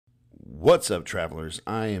What's up, travelers?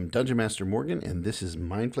 I am Dungeon Master Morgan, and this is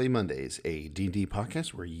Mindplay Mondays, a D&D podcast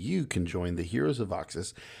where you can join the heroes of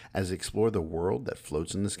Voxus as they explore the world that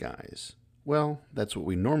floats in the skies. Well, that's what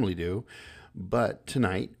we normally do, but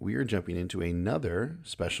tonight we are jumping into another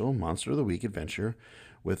special Monster of the Week adventure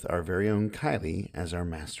with our very own Kylie as our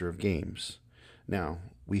Master of Games. Now,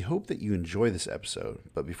 we hope that you enjoy this episode,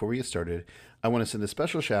 but before we get started, I want to send a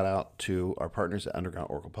special shout out to our partners at Underground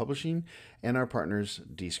Oracle Publishing and our partners,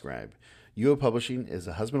 Describe. UO Publishing is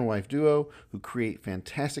a husband and wife duo who create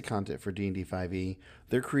fantastic content for D&D 5e.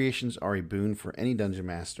 Their creations are a boon for any dungeon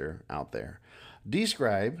master out there.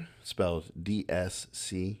 Describe, spelled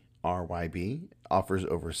DSCRYB, offers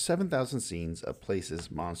over 7,000 scenes of places,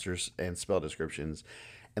 monsters, and spell descriptions,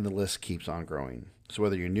 and the list keeps on growing. So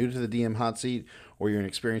whether you're new to the DM hot seat or you're an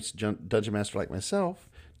experienced dungeon master like myself,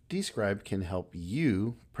 Describe can help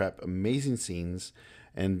you prep amazing scenes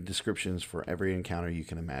and descriptions for every encounter you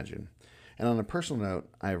can imagine. And on a personal note,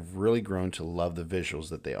 I've really grown to love the visuals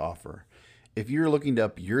that they offer. If you're looking to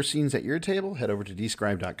up your scenes at your table, head over to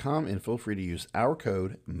describe.com and feel free to use our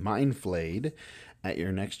code MINDFLAYED at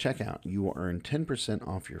your next checkout. You will earn 10%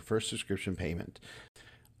 off your first subscription payment.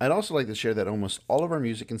 I'd also like to share that almost all of our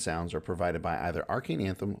music and sounds are provided by either Arcane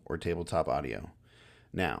Anthem or Tabletop Audio.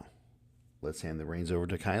 Now, let's hand the reins over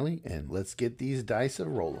to Kylie and let's get these dice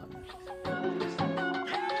a-rolling.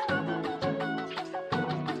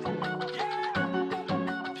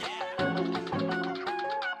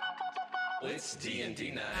 It's D&D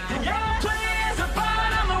night. Yeah, players are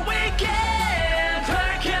fun on the weekend.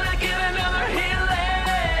 Where can I get another healing?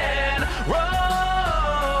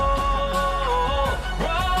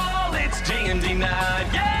 Roll, it's D&D night.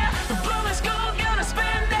 Yeah, the blue is gold, gonna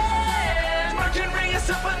spend it. Merchant ring us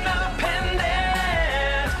up another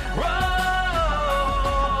pendant.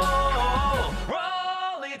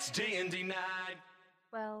 Roll, it's D&D night.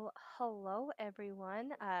 Well, hello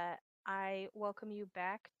everyone. I welcome you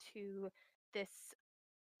back to this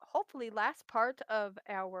hopefully last part of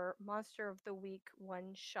our Monster of the Week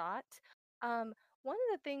one shot. One of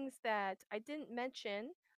the things that I didn't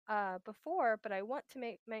mention before, but I want to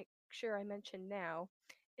make sure I mention now,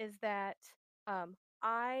 is that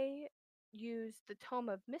I used the Tome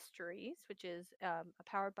of Mysteries, which is a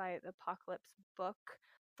Powered by the Apocalypse book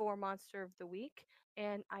for Monster of the Week,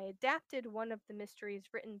 and I adapted one of the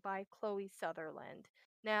mysteries written by Chloe Sutherland.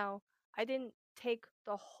 Now, I didn't take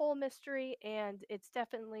the whole mystery, and it's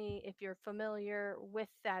definitely, if you're familiar with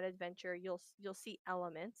that adventure, you'll see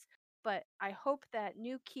elements. But I hope that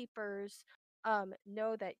new keepers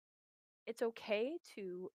know that it's okay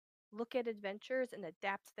to look at adventures and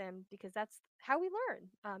adapt them, because that's how we learn,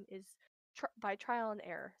 is by trial and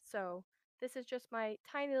error. So this is just my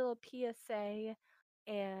tiny little PSA,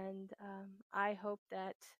 and I hope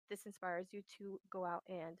that this inspires you to go out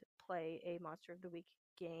and play a Monster of the Week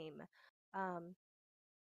game. Um,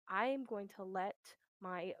 I'm going to let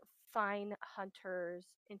my fine hunters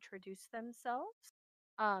introduce themselves,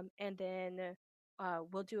 and then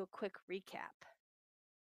we'll do a quick recap.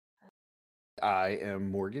 I am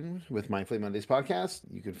Morgan with Mindflay Mondays podcast.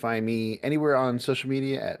 You can find me anywhere on social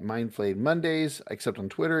media at Mindflay Mondays, except on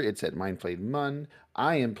Twitter, it's at Mindflay Mun.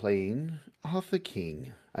 I am playing Arthur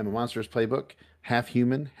King. I'm a Monsters Playbook, half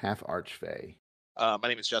human, half archfey. My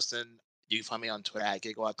name is Justin. You can find me on Twitter at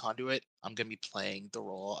Gigawatt Conduit. I'm going to be playing the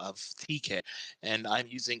role of TK, and I'm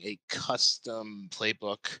using a custom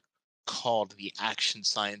playbook called the Action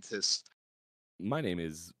Scientist. My name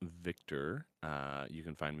is Victor. You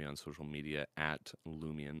can find me on social media at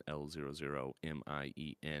Lumion,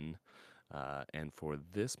 L00MIEN. And for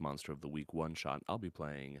this Monster of the Week one shot, I'll be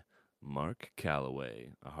playing Mark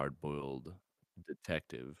Calloway, a hard-boiled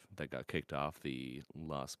detective that got kicked off the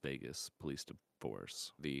Las Vegas police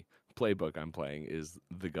force. The playbook I'm playing is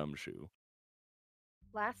the Gumshoe.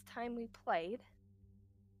 Last time we played,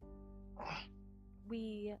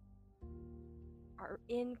 we are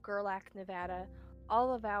in Gerlach, Nevada.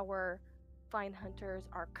 All of our fine hunters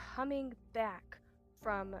are coming back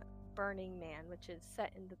from Burning Man, which is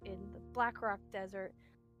set in the Black Rock Desert,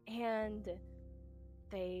 and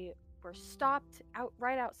they were stopped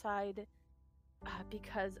right outside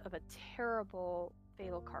because of a terrible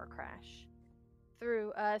fatal car crash.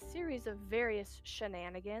 Through a series of various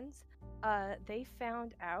shenanigans, they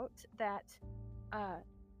found out that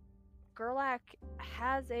Gerlach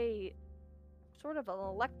has a sort of an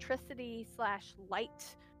electricity /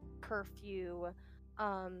 light curfew,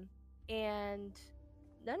 and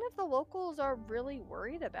none of the locals are really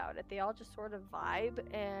worried about it. They all just sort of vibe,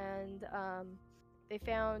 and they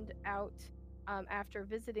found out after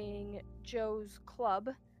visiting Joe's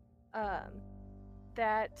club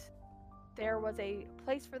that there was a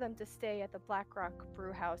place for them to stay at the Black Rock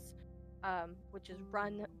Brew House, which is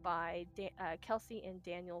run by Kelsey and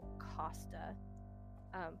Daniel Costa.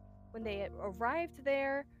 When they arrived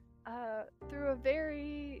there, through a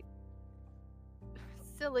very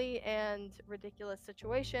silly and ridiculous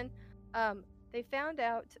situation, they found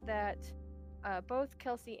out that both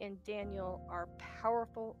Kelsey and Daniel are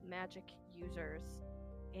powerful magic users,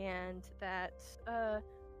 and that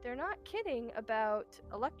they're not kidding about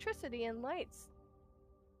electricity and lights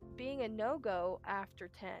being a no-go after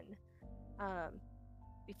 10.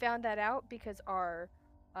 We found that out because our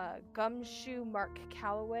gumshoe Mark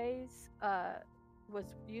Calloway's was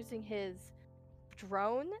using his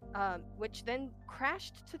drone, which then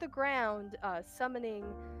crashed to the ground, summoning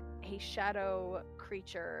a shadow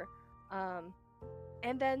creature.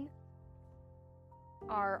 And then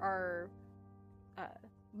our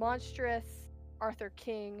monstrous Arthur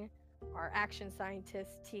King, our action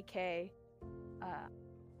scientist TK,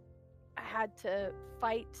 had to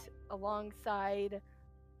fight alongside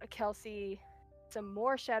Kelsey some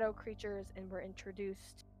more shadow creatures, and were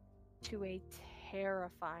introduced to a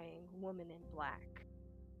terrifying woman in black.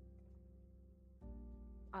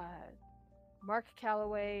 Mark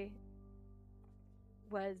Calloway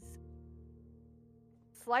was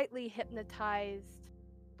slightly hypnotized,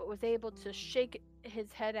 but was able to shake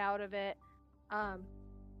his head out of it,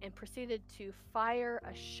 and proceeded to fire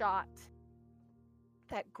a shot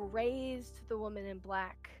that grazed the woman in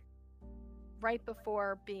black right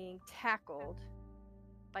before being tackled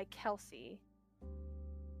by Kelsey,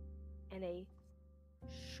 and a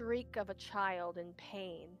shriek of a child in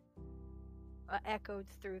pain echoed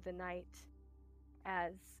through the night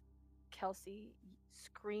as Kelsey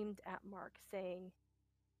screamed at Mark, saying,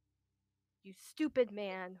 "You stupid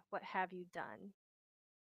man, what have you done?"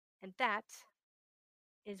 And that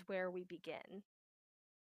is where we begin.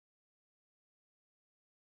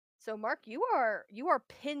 So Mark, you are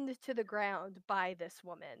pinned to the ground by this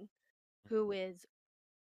woman who is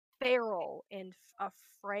feral and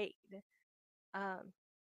afraid.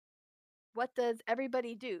 What does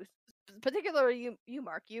everybody do? Particularly you,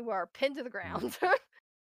 Mark. You are pinned to the ground.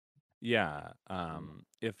 Yeah.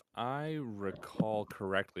 If I recall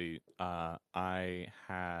correctly, I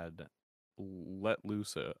had let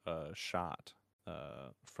loose a shot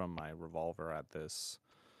from my revolver at this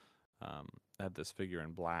figure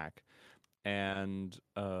in black, and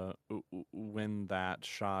when that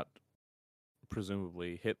shot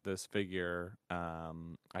presumably hit this figure,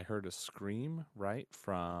 I heard a scream right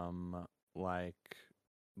from like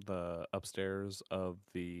the upstairs of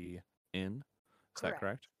the inn. Is that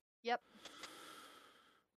correct? Yep.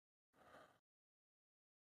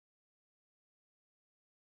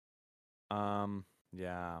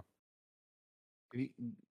 Yeah.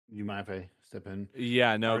 You mind if I step in?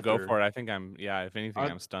 Yeah, no, go Arthur- for it. I think if anything,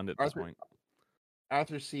 Arth- I'm stunned at this Arthur- point.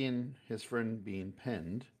 Arthur, seeing his friend being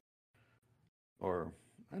pinned, or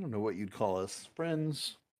I don't know what you'd call us,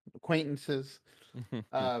 friends, acquaintances,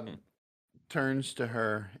 turns to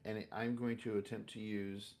her, and I'm going to attempt to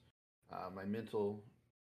use my mental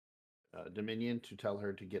dominion to tell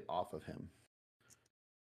her to get off of him.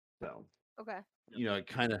 So, Okay.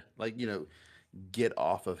 kind of like, get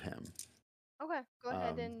off of him. Okay. Go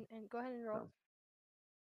ahead and go ahead and roll.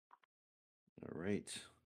 All right.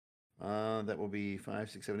 That will be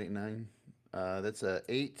 5, 6, 7, 8, 9. That's a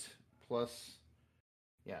 8 plus,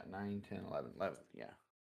 9, 10, 11. 11, yeah.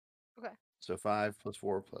 Okay. So 5 plus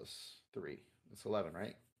 4 plus 3. That's 11,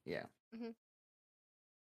 right? Yeah. Mhm.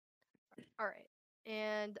 All right.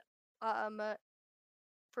 And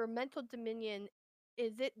for mental dominion,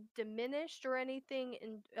 is it diminished or anything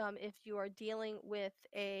in if you are dealing with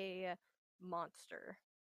a monster?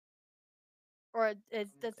 Or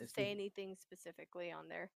does it say anything specifically on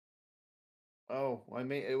there? Oh, well,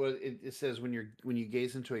 it says when you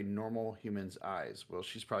gaze into a normal human's eyes. Well,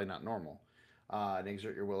 she's probably not normal. And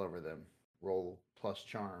exert your will over them. Roll plus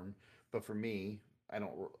charm. But for me, I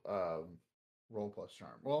don't roll plus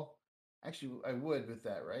charm. Well, actually, I would with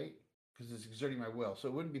that, right? Because it's exerting my will, so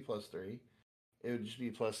it wouldn't be plus 3. It would just be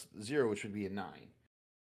plus 0, which would be a 9.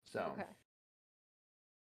 So Okay.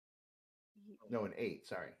 no, an 8.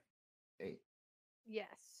 Sorry, 8.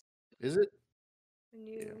 Yes. Is it? When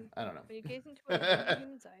Yeah, you I don't know. when you gaze into a normal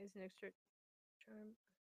human's eyes, an extra charm.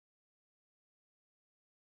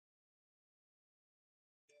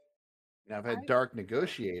 Now, if I had Dark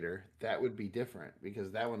Negotiator, that would be different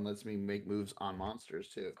because that one lets me make moves on monsters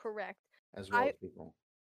too, Correct. as well as people.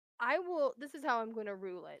 I will. This is how I'm going to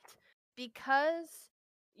rule it, because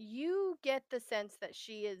you get the sense that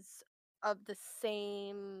she is of the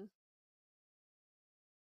same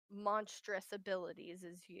monstrous abilities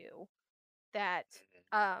as you. that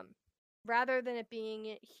rather than it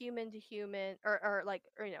being human to human or like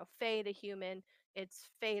fae to human, it's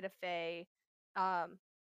fae to fae. Um,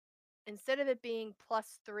 Instead of it being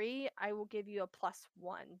 +3, I will give you a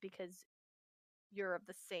 +1 because you're of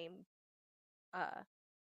the same uh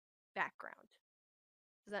background.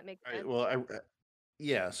 Does that make All right. sense? Well,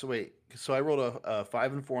 yeah. So wait. So I rolled a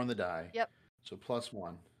 5 and 4 on the die. Yep, So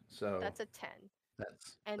 +1. So that's a 10.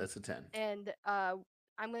 And that's a 10.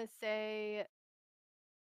 I'm gonna say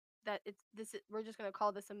that we're just gonna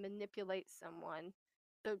call this a manipulate someone.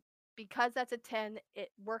 So because that's a 10, it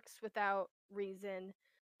works without reason.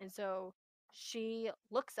 And so she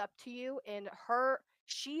looks up to you and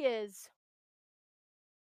she is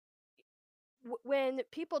when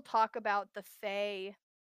people talk about the fae,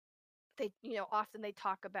 they often they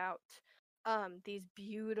talk about these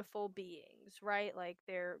beautiful beings, right? Like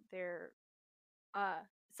uh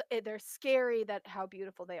they're scary that how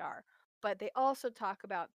beautiful they are, but they also talk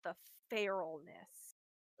about the feralness,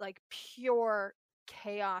 like pure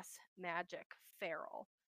chaos magic feral.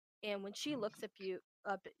 And when she looks at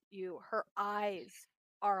you, her eyes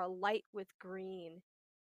are alight with green,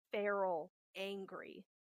 feral, angry.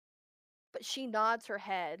 But she nods her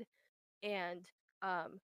head and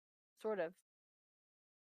um sort of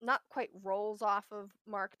not quite rolls off of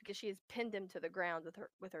Mark because she has pinned him to the ground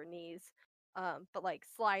with her knees, but like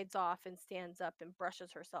slides off and stands up and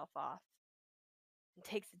brushes herself off and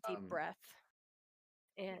takes a deep Um. breath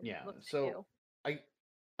and Yeah. looks at So you. I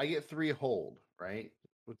I get 3 hold, right,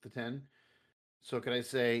 with the 10. So can I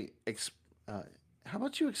say, uh, how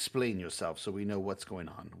about you explain yourself so we know what's going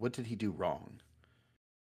on? What did he do wrong?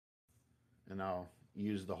 And I'll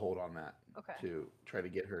use the hold on that Okay. to try to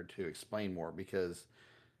get her to explain more because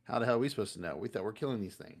how the hell are we supposed to know? We thought we're killing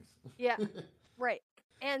these things. Yeah, right.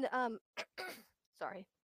 And sorry.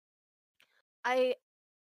 I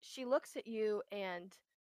She looks at you and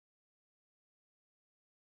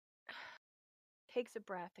takes a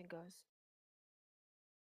breath and goes,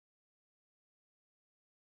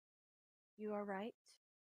 "You are right.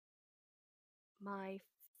 My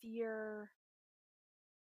fear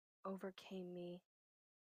overcame me.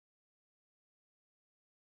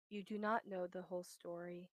 You do not know the whole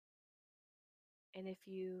story, and if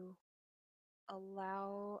you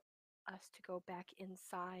allow us to go back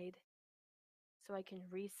inside so I can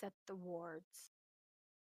reset the wards,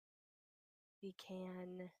 we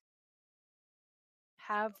can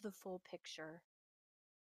have the full picture.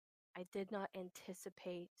 I did not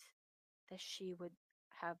anticipate that she would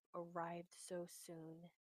have arrived so soon,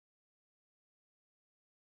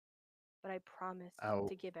 but I promise I'll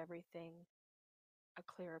to give everything a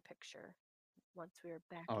clearer picture once we are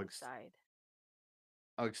back I'll, ex- inside."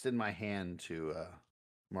 I'll extend my hand to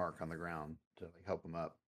Mark on the ground to like help him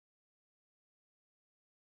up.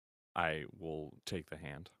 I will take the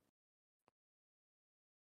hand.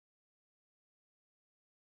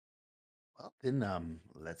 Well, then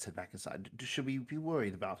let's head back inside. Should we be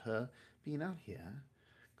worried about her being out here?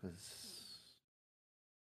 Because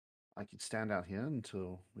I could stand out here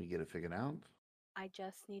until we get it figured out. I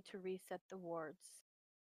just need to reset the wards.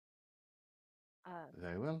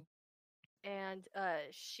 Very well. And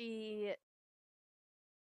she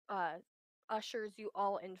uh, ushers you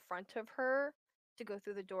all in front of her to go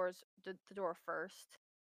through the door first,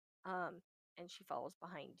 um, and she follows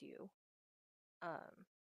behind you. Um,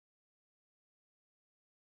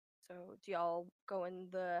 so do y'all go in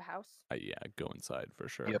the house? Yeah, go inside for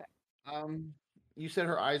sure. Yep. Okay. You said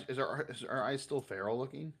her eyes is her eyes still feral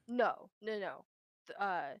looking? No, no, no.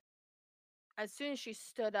 As soon as she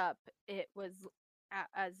stood up, it was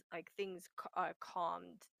as like things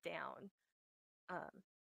calmed down. Um,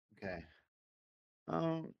 Okay.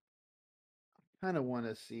 Um, kind of want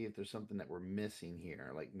to see if there's something that we're missing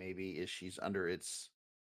here. Like maybe is she's under its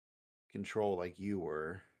control like you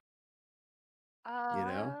were, you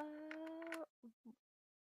know? uh,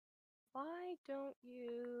 why don't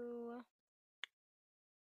you?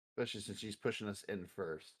 Especially since she's pushing us in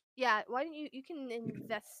first. Yeah, why don't you can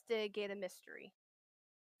investigate a mystery.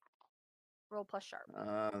 Roll plus sharp.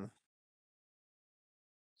 Uh,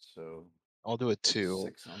 so I'll do it too.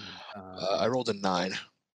 6 on the I rolled a 9.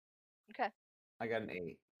 Okay. I got an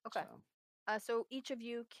 8. Okay. So. So each of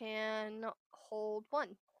you can hold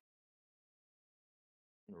one.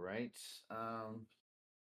 Right. And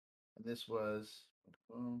this was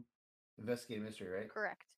investigative mystery, right?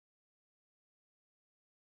 Correct.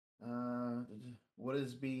 What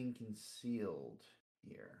is being concealed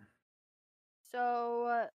here?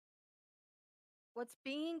 So what's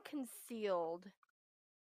being concealed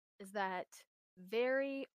is that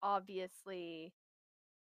very obviously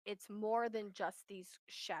it's more than just these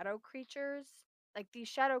shadow creatures. Like these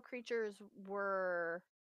shadow creatures were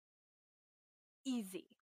easy.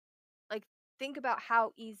 Like think about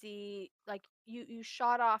how easy, like you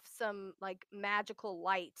shot off some like magical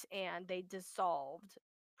light and they dissolved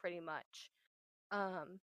pretty much.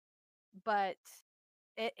 But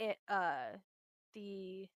it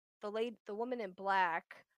the the woman in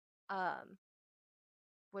black um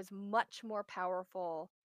was much more powerful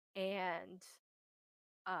and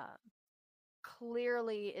um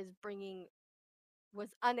clearly is bringing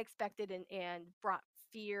was unexpected and brought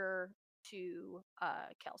fear to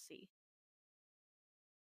Kelsey.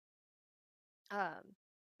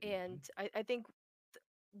 And I think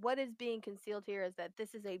what is being concealed here is that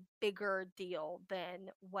this is a bigger deal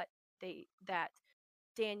than what that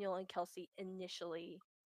Daniel and Kelsey initially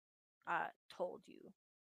told you.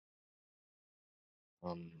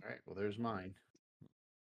 All right. Well, there's mine.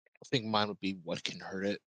 I think mine would be what can hurt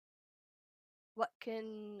it. What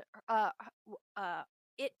can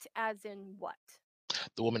it as in what?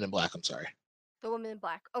 The woman in black. I'm sorry. The woman in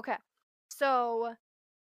black. Okay. So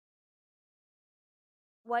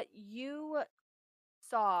what you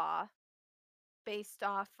saw based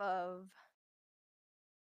off of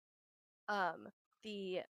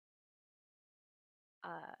the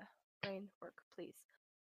brain work, please.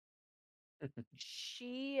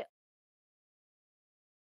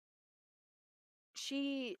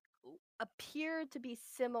 she appeared to be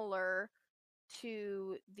similar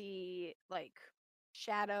to the like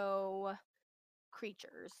shadow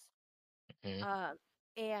creatures. Mhm.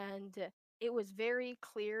 And it was very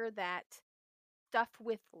clear that stuff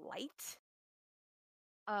with light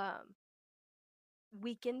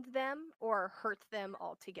weakened them or hurt them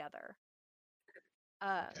altogether.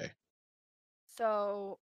 Okay.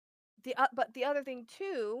 So but the other thing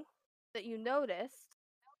too that you noticed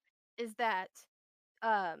is that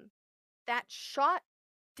that shot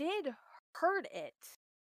did hurt it,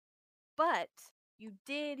 but you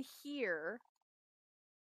did hear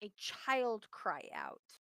a child cry out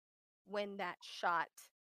when that shot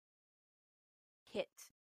hit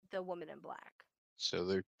the woman in black. So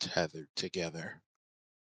they're tethered together.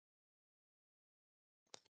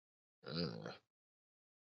 Uh,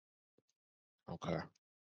 okay.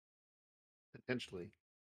 Potentially.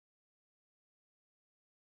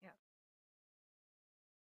 Yeah.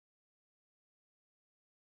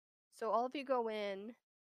 So all of you go in,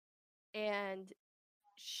 and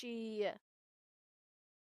she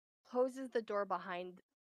closes the door behind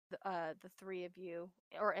the three of you,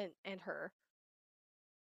 or and her,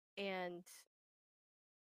 and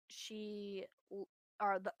she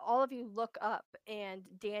all of you look up, and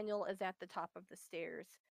Daniel is at the top of the stairs,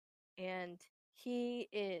 and he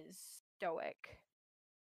is stoic,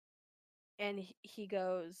 and he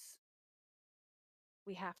goes,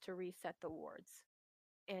 "We have to reset the wards."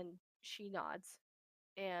 And she nods,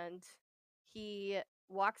 and he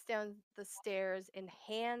walks down the stairs and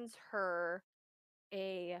hands her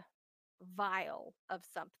a vial of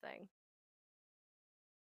something.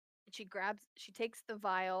 And she takes the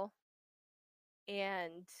vial,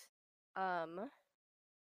 and um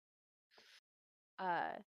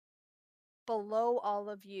uh below all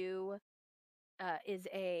of you is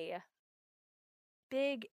a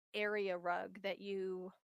big area rug that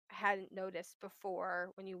you hadn't noticed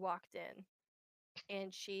before when you walked in.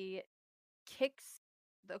 And she kicks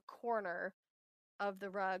the corner of the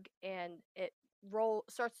rug, and it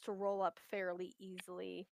starts to roll up fairly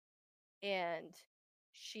easily. And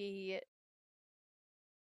she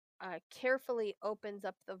carefully opens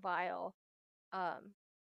up the vial,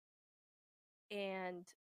 and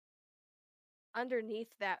underneath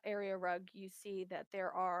that area rug you see that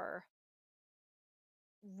there are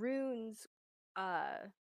runes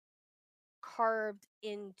carved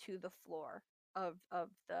into the floor of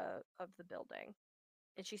the building.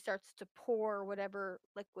 And she starts to pour whatever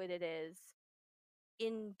liquid it is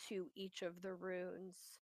into each of the runes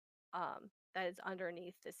that is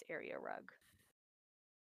underneath this area rug.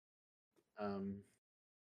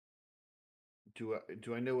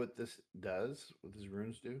 Do I know what this does? What these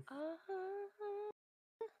runes do?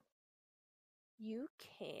 You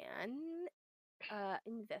can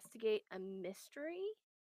investigate a mystery.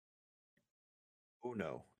 Oh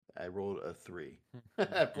no, I rolled a 3.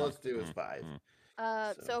 Plus 2 is 5.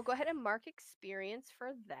 So go ahead and mark experience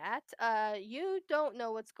for that. You don't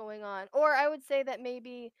know what's going on, or I would say that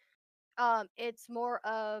maybe it's more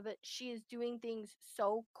of she is doing things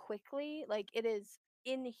so quickly, like it is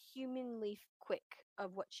inhumanly quick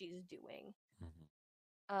of what she's doing.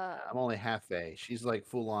 I'm only half Fae. She's like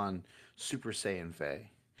full on Super Saiyan Fae.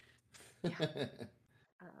 Yeah.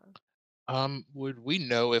 Would we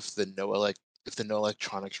know if the no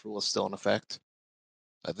electronics rule is still in effect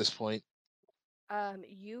at this point?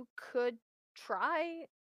 You could try.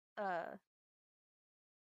 Uh,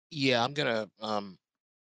 Yeah, I'm gonna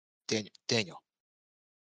Daniel,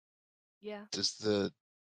 yeah.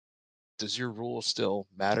 does your rule still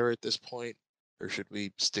matter at this point, or should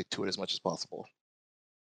we stick to it as much as possible?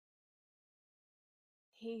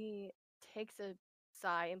 He takes a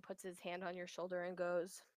sigh and puts his hand on your shoulder and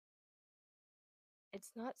goes,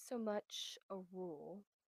 "It's not so much a rule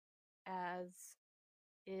as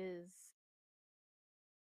is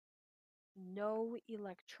no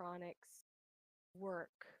electronics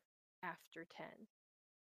work after 10.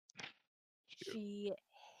 Shoot. She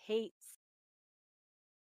hates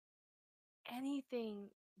anything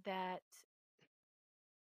that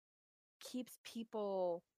keeps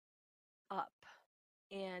people up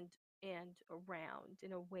and around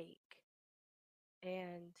and awake.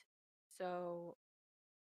 And so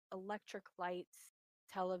electric lights,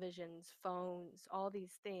 televisions, phones, all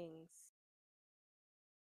these things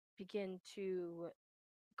begin to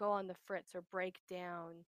go on the fritz or break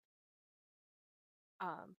down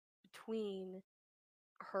between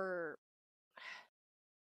her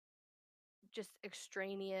just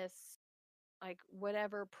extraneous, like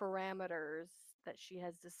whatever parameters that she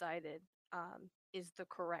has decided is the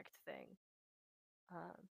correct thing.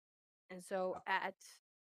 Um, and so at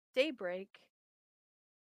daybreak,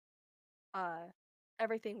 uh,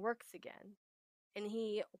 everything works again. And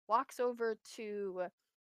he walks over to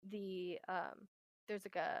there's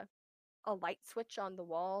like a light switch on the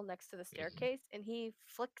wall next to the Mhm. staircase, and he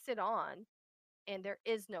flicks it on, and there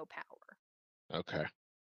is no power, Okay.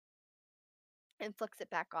 and flicks it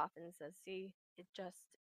back off and says, "See, it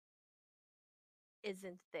just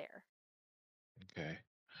isn't there." Okay.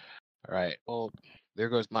 All right. Well, there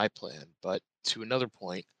goes my plan. But to another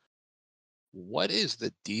point, what is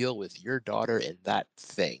the deal with your daughter and that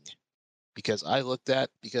thing? Because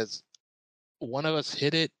one of us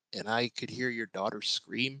hit it and I could hear your daughter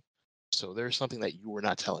scream. So there's something that you were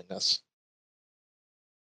not telling us.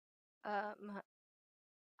 Um,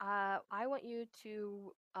 I want you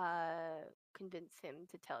to convince him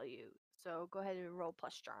to tell you. So go ahead and roll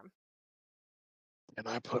plus charm. And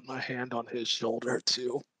I put my hand on his shoulder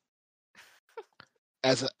too,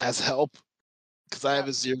 as help, because I have Yep.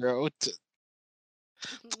 a 0.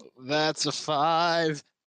 That's a 5.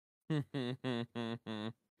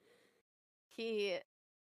 He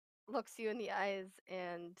looks you in the eyes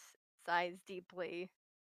and sighs deeply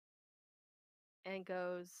and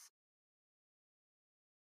goes,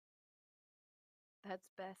 "That's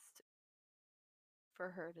best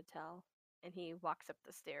for her to tell." And he walks up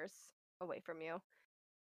the stairs away from you.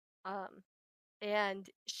 Um, and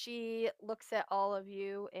she looks at all of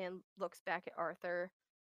you and looks back at Arthur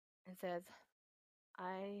and says,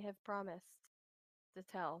 "I have promised to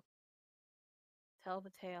tell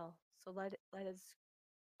the tale. So let us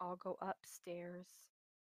all go upstairs.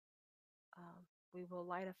 We will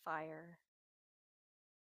light a fire,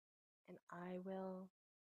 and I will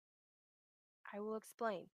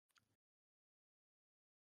explain."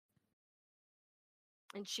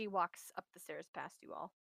 And she walks up the stairs past you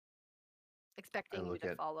all, I expecting you look to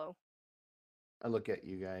at follow. I look at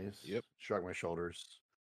you guys, Yep. shrug my shoulders,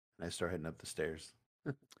 and I start heading up the stairs.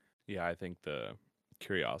 Yeah, I think the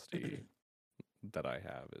curiosity that I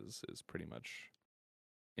have is pretty much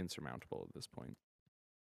insurmountable at this point.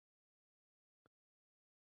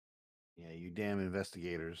 Yeah, you damn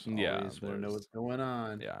investigators Yeah, always want to know there's what's going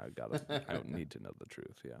on. yeah, I don't need to know the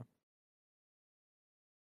truth, yeah.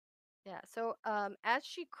 Yeah. So as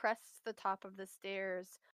she crests the top of the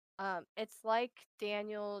stairs, it's like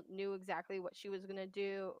Daniel knew exactly what she was gonna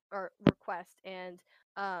do or request, and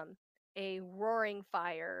um, a roaring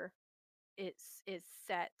fire is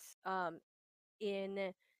set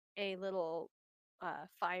in a little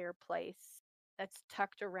fireplace that's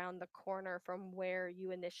tucked around the corner from where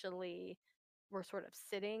you initially were sort of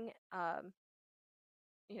sitting.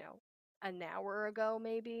 You know, an hour ago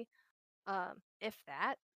maybe, if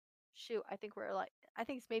that. Shoot, I think I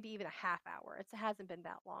think it's maybe even a half hour. It hasn't been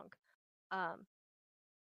that long. Um,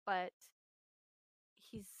 but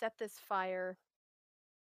he's set this fire.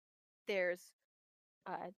 There's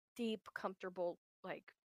deep, comfortable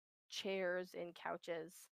like chairs and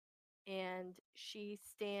couches, and she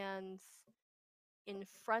stands in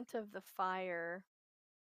front of the fire.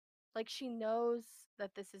 Like she knows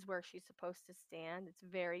that this is where she's supposed to stand. It's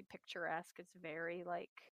very picturesque. It's very like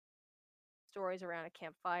stories around a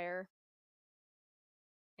campfire,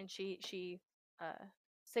 and she uh,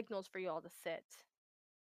 signals for you all to sit.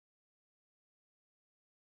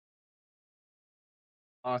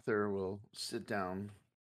 Arthur will sit down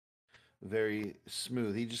very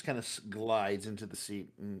smooth. He just kind of glides into the seat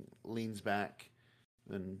and leans back,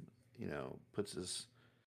 then puts his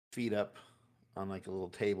feet up on like a little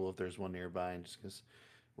table if there's one nearby, and just goes,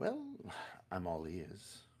 "Well, I'm all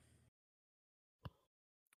ears."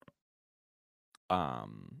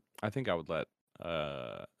 I think I would let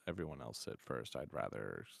everyone else sit first. I'd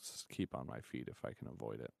rather keep on my feet if I can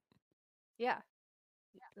avoid it. Yeah,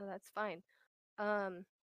 no, that's fine. Um,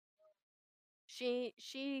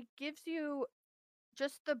 she gives you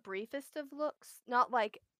just the briefest of looks, not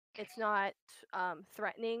like it's not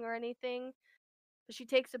threatening or anything. But she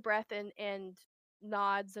takes a breath and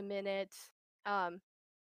nods a minute. Um,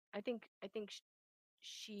 I think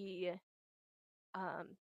she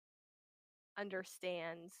um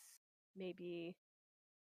understands maybe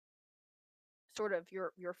sort of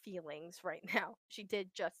your feelings right now. She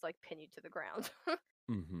did just like pin you to the ground.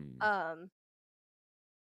 Mm-hmm. um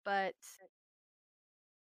but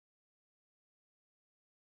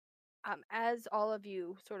as all of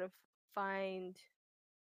you sort of find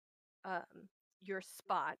your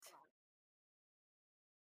spot,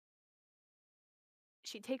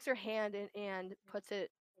 she takes her hand and puts it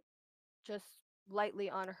just lightly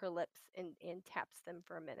on her lips and taps them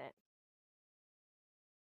for a minute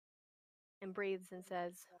and breathes and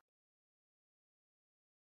says,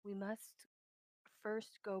 "We must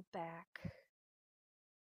first go back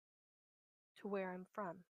to where I'm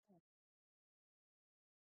from.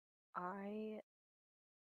 I,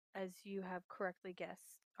 as you have correctly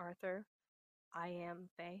guessed, Arthur, I am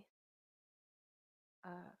Faye,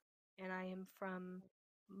 uh, and I am from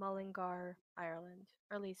Mullingar, Ireland,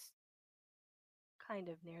 or at least kind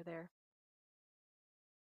of near there.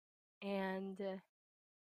 And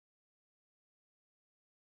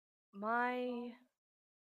my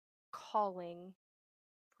calling,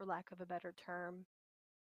 for lack of a better term,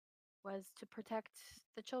 was to protect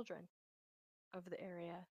the children of the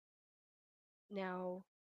area. Now,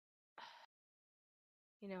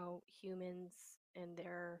 humans and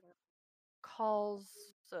their calls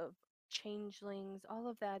of changelings, all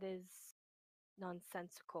of that is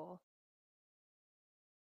nonsensical.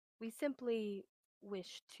 We simply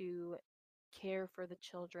wish to care for the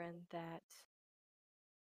children that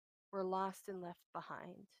were lost and left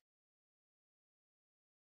behind.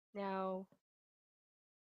 Now,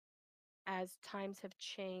 as times have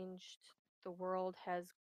changed, the world has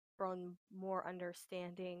grown more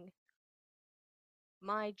understanding.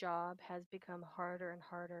 My job has become harder and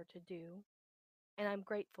harder to do, and I'm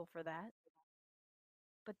grateful for that.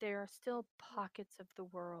 But there are still pockets of the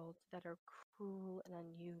world that are cruel and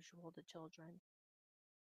unusual to children.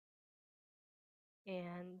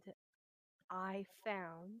 And I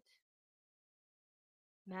found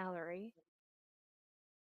Mallory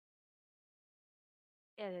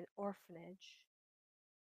at an orphanage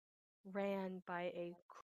ran by a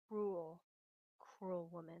cruel, cruel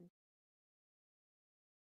woman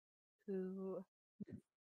who,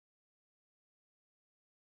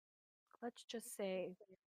 let's just say,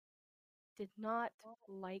 did not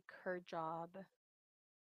like her job,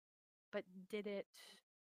 but did it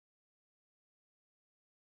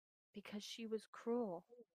because she was cruel.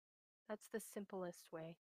 That's the simplest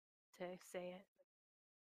way to say it.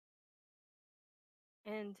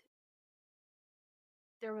 And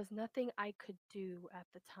there was nothing I could do at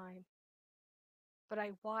the time, but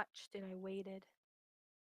I watched and I waited.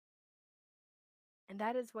 And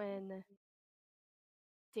that is when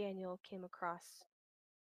Daniel came across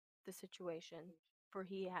the situation, for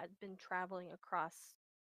he had been traveling across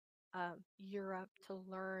Europe to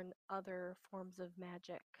learn other forms of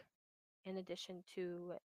magic in addition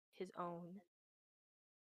to his own.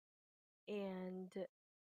 And,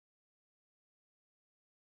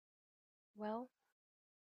 well,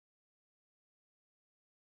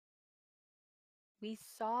 we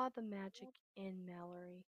saw the magic in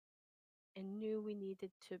Mallory and knew we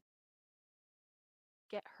needed to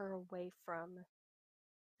get her away from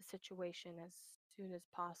the situation as soon as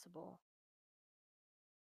possible.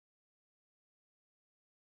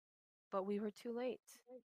 But we were too late,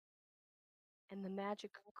 and the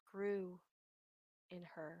magic grew in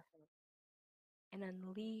her and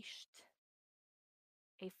unleashed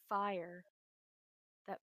a fire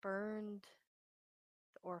that burned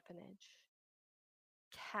the orphanage,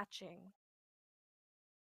 catching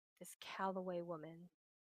this Callaway woman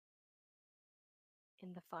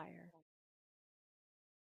in the fire.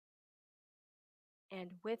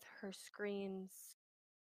 And with her screams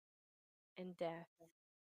and death,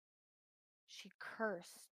 she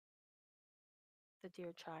cursed the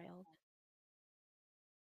dear child.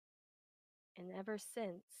 And ever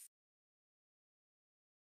since,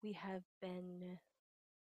 we have been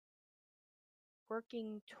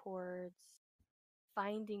working towards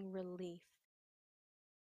finding relief.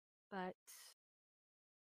 But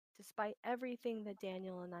despite everything that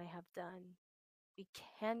Daniel and I have done, we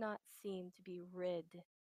cannot seem to be rid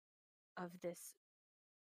of this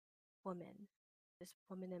woman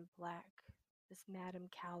in black, this Madame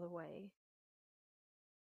Calloway.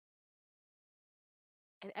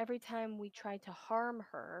 And every time we try to harm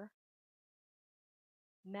her,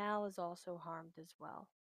 Mal is also harmed as well.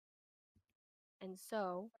 And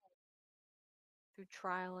so, through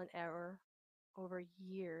trial and error over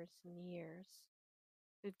years and years,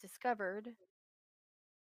 we've discovered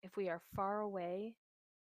if we are far away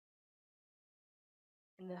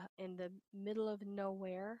in the middle of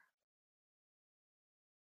nowhere,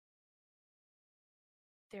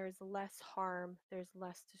 there's less harm, there's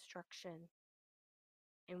less destruction,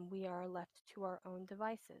 and we are left to our own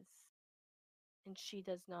devices. And she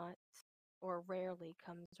does not, or rarely,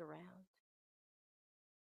 comes around.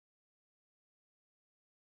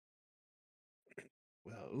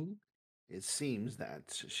 Well, it seems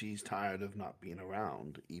that she's tired of not being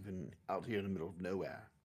around, even out here in the middle of nowhere.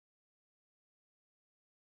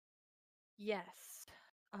 Yes,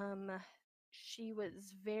 she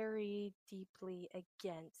was very deeply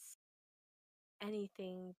against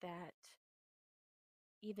anything that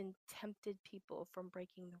even tempted people from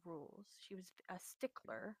breaking the rules. She was a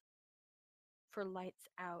stickler for lights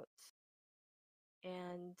out.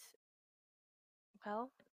 And,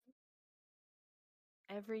 well,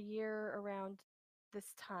 every year around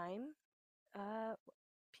this time,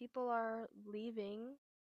 people are leaving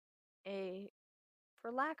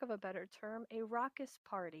for lack of a better term, a raucous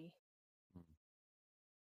party. Mm.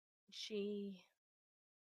 She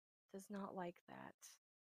does not like that.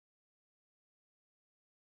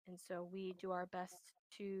 And so we do our best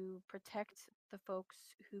to protect the folks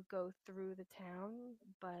who go through the town,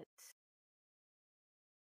 but,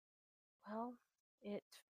 well,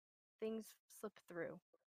 things slip through.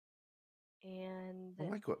 And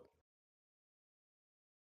Well,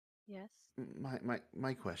 yes,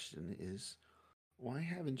 my question is, why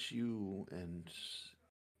haven't you and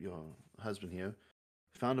your husband here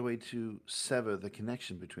found a way to sever the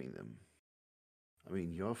connection between them? I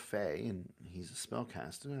mean, you're Fae and he's a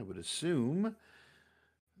spellcaster. I would assume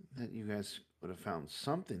that you guys would have found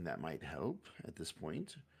something that might help at this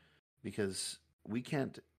point, because we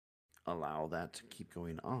can't allow that to keep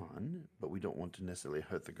going on, but we don't want to necessarily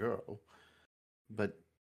hurt the girl. But,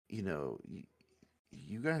 you know,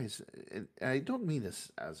 you guys, and I don't mean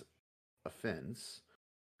this as offense,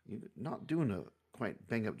 you're not doing a quite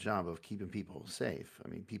bang up job of keeping people safe. I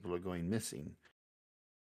mean, people are going missing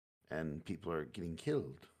and people are getting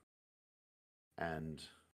killed. And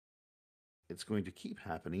it's going to keep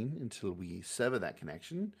happening until we sever that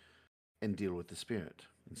connection and deal with the spirit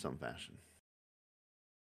in some fashion.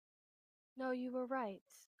 no, you were right.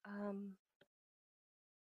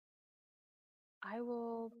 I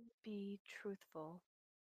will be truthful.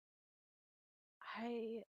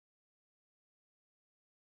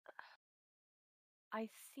 I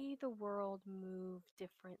see the world move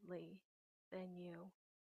differently than you.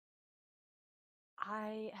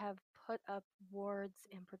 I have put up wards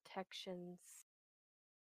and protections,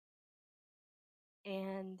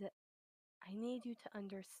 and I need you to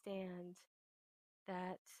understand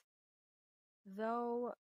that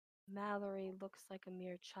though Mallory looks like a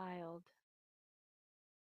mere child,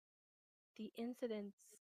 the incidents,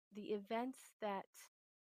 the events that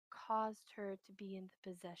caused her to be in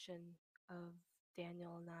the possession of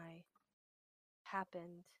Daniel and I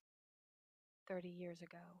happened 30 years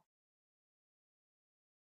ago.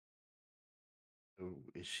 So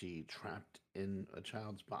is she trapped in a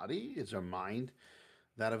child's body? Is her mind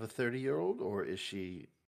that of a 30-year-old, or is she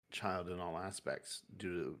child in all aspects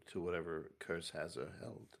due to whatever curse has her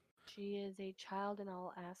held? She is a child in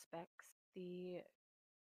all aspects.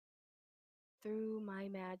 Through my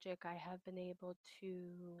magic, I have been able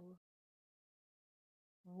to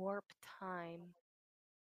warp time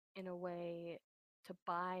in a way to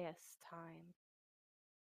buy us time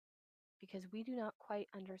because we do not quite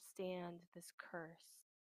understand this curse.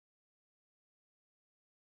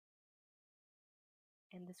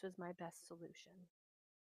 And this was my best solution.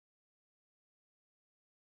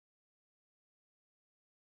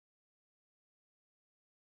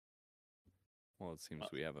 Well, it seems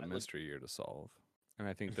we have a I look- mystery here to solve. And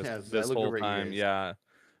I think this Yes, I this look whole over at you time, guys. yeah,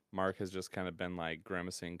 Mark has just kind of been like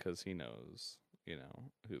grimacing because he knows, you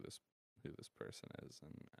know, who this person is,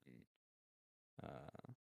 and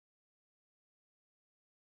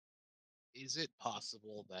Is it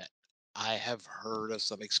possible that I have heard of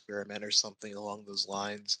some experiment or something along those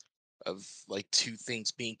lines of like two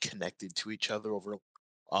things being connected to each other over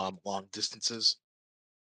long distances.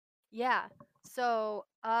 Yeah. So,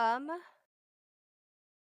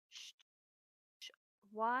 sh-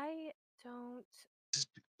 why don't?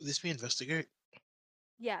 Would this be investigate?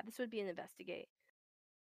 Yeah, this would be an investigate.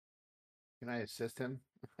 Can I assist him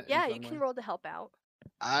in Yeah, you some can way? roll to help out.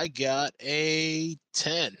 I got a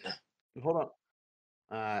 10. Hold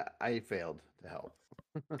on. I failed to help.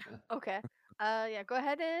 Okay. Yeah, go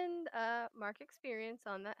ahead and mark experience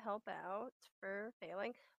on that help out for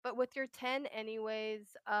failing. But with your 10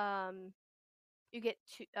 anyways, you get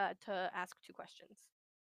to ask 2 questions.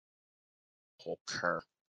 Okay.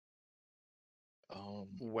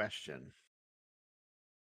 Question.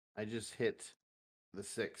 I just hit the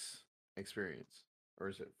 6 experience. Or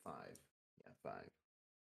is it 5? Yeah, 5.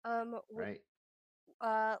 Right?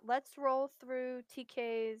 Let's roll through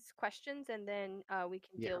TK's questions and then we can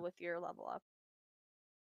Yeah. deal with your level up.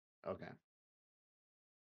 Okay.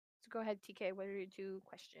 So go ahead, TK. What are your 2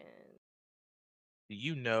 questions? Do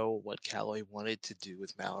you know what Calloway wanted to do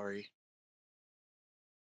with Mallory?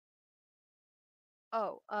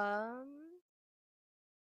 Oh,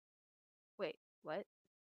 wait, what?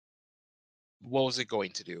 What was it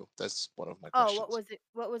going to do? That's one of my Oh, questions.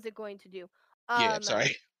 what was it going to do? Yeah, I'm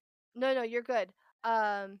sorry. No, you're good.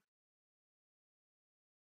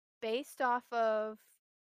 Based off of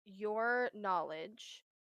your knowledge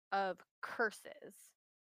of curses,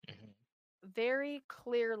 Mhm. very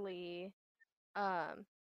clearly, um,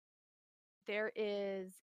 there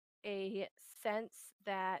is a sense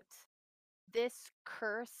that this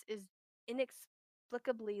curse is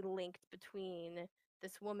inexplicably linked between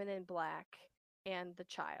this woman in black and the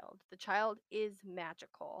child. The child is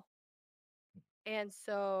magical. And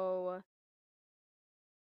so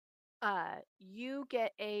you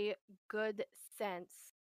get a good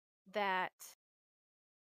sense that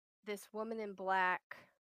this woman in black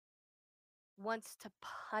wants to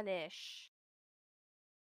punish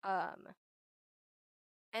um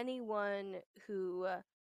anyone who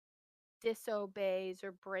disobeys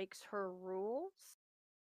or breaks her rules,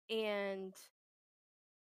 and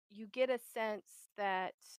you get a sense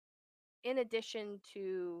that in addition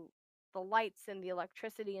to the lights and the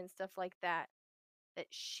electricity and stuff like that, that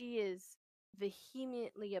she is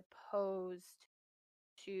vehemently opposed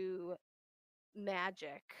to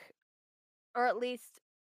magic, or at least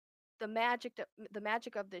the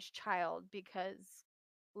magic of this child, because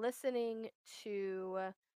listening to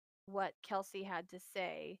what Kelsey had to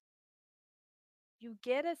say, you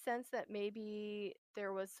get a sense that maybe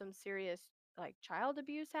there was some serious like child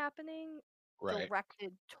abuse happening Right.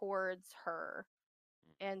 directed towards her.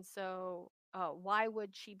 And so um why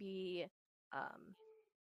would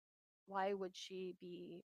she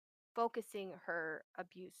be focusing her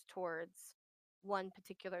abuse towards one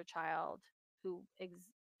particular child who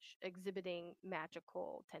exhibiting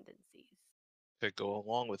magical tendencies? To go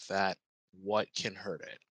along with that, what can hurt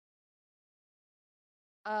it?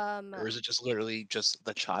 Um, Or is it just literally just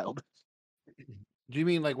the child? Do you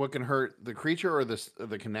mean like what can hurt the creature or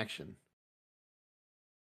the connection?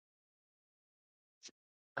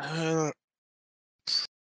 Uh,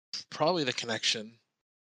 Probably the connection.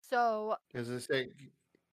 so Because I say,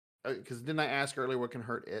 because didn't I ask earlier what can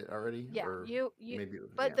hurt it already? yeah, Or you maybe,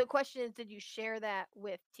 but yeah. the question is, did you share that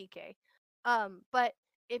with TK? But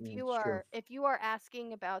It's true. if you are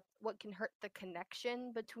asking about what can hurt the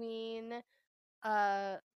connection between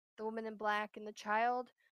uh the woman in black and the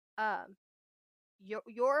child, um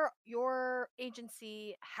your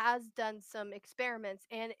agency has done some experiments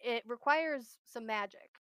and it requires some magic.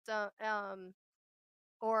 So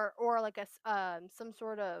or like some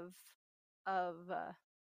sort of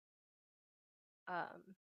um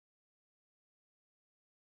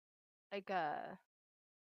like a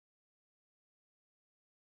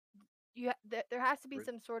there has to be Brit-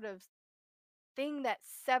 some sort of thing that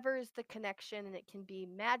severs the connection, and it can be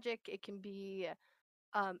magic, it can be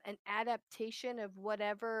an adaptation of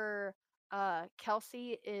whatever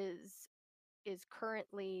Kelsey is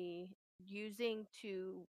currently using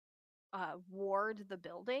to ward the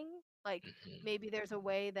building. Like Mhm. maybe there's a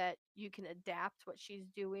way that you can adapt what she's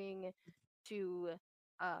doing to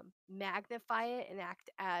magnify it and act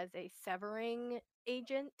as a severing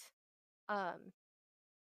agent. Um,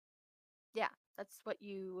 yeah, that's what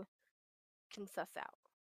you can suss out.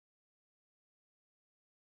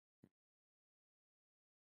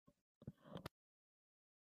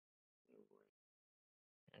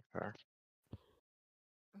 Okay.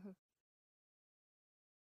 Mhm.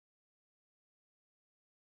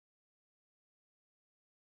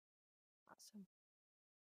 Awesome.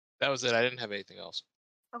 That was it. I didn't have anything else.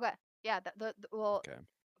 Okay. Yeah. Well. Okay.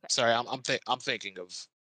 Sorry, I'm thinking of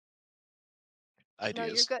No, you're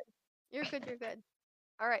ideas. good. You're good. You're good.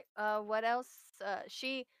 All right. What else?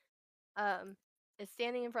 She um is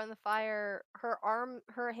standing in front of the fire.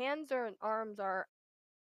 Her hands and arms are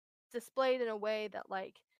displayed in a way that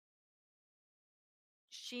like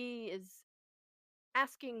she is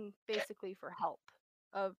asking basically for help.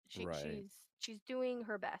 Right. She's doing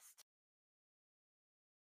her best.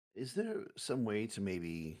 Is there some way to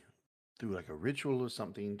maybe through like a ritual or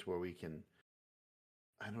something to where we can,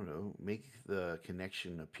 I don't know, make the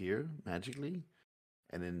connection appear magically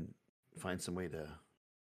and then find some way to,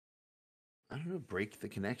 I don't know, break the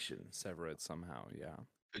connection? Sever it somehow. Yeah.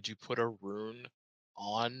 Could you put a rune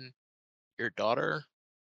on your daughter?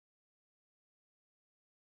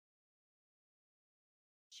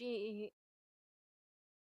 She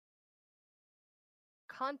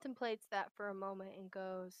contemplates that for a moment and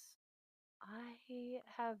goes, I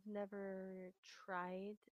have never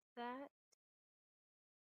tried that.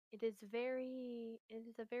 It is a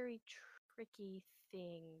very tricky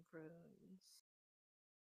thing, runes.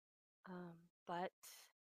 But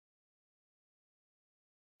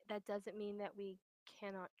that doesn't mean that we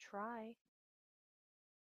cannot try.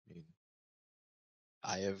 I mean,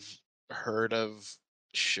 I have heard of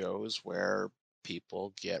shows where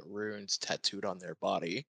people get runes tattooed on their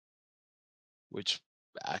body, which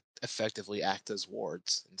effectively act as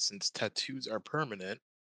wards. And since tattoos are permanent,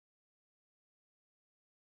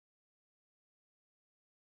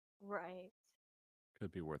 Right.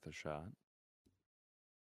 Could be worth a shot.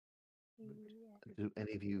 Yeah. Do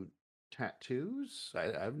any of you tattoos?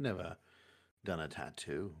 I've never done a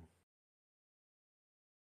tattoo.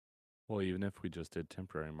 Well, even if we just did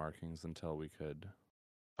temporary markings until we could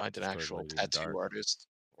find an destroy actual Lady in the tattoo Dark. artist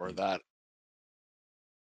or Mm. that.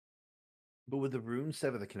 But would the rune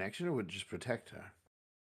sever the connection or would it just protect her?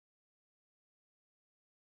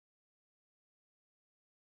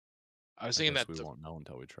 I was I thinking guess that we won't know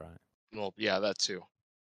until we try. well, yeah, that too.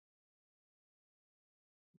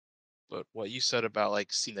 But what you said about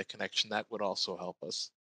like seeing the connection, that would also help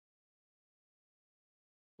us.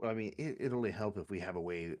 Well, I mean, it'll only help if we have a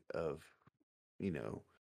way of, you know,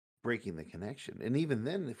 breaking the connection. And even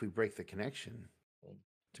then, if we break the connection,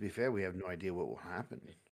 to be fair, we have no idea what will happen.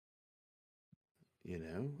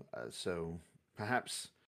 So perhaps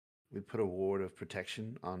we put a ward of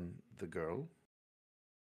protection on the girl.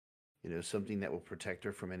 Something that will protect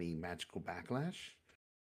her from any magical backlash.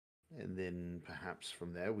 And then perhaps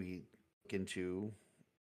from there we look into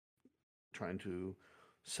trying to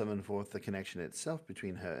summon forth the connection itself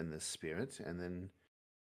between her and this spirit and then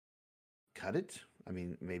cut it. I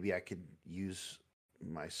mean, maybe I could use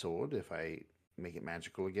my sword if I make it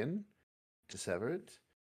magical again to sever it.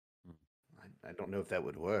 I don't know if that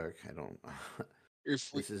would work. I don't.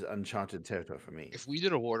 If we This is uncharted territory for me. if we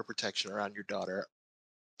did a ward of protection around your daughter,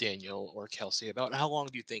 Daniel or Kelsey, about how long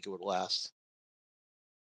do you think it would last?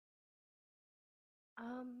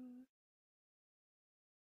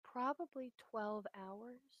 Probably 12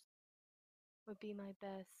 hours would be my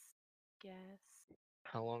best guess.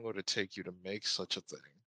 How long would it take you to make such a thing?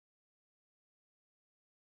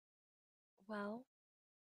 Well,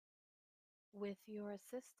 with your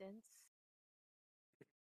assistance,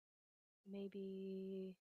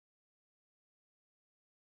 maybe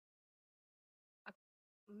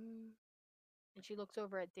and she looks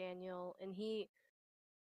over at Daniel and he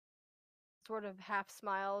sort of half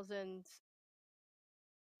smiles and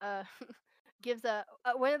uh gives a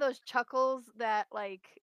one of those chuckles that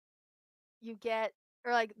like you get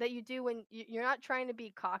or like that you do when you're not trying to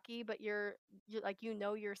be cocky but you're like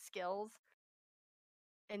your skills,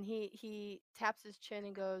 and he taps his chin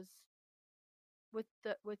and goes,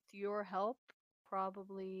 with your help,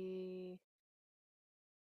 probably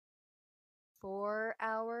 4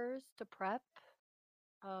 hours to prep,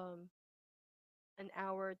 um an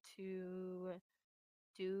hour to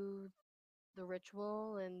do the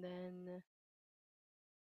ritual, and then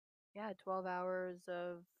yeah, 12 hours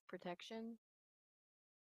of protection.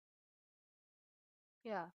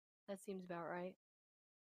 Yeah, that seems about right.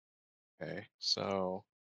 Okay, so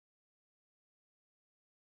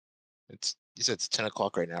you said it's 10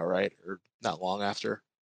 o'clock right now, right? Or not long after?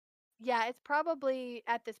 Yeah, it's probably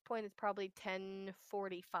at this point it's probably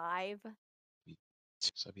 10:45.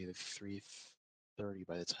 So it'd be like 3:30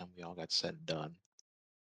 by the time we all got said and done.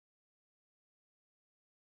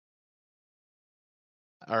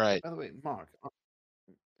 All right. By the way, Mark,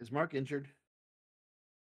 is Mark injured?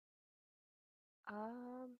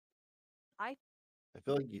 Um, I I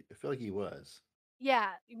feel like he was.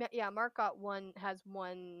 yeah, yeah. Mark got one has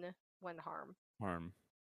one harm. Harm.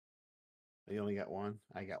 You only got one?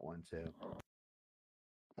 I got one too.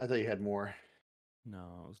 I thought you had more. No,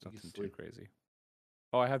 it was You can nothing too sleep. crazy.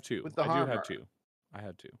 Oh, I have 2. With the I do have harm, 2. I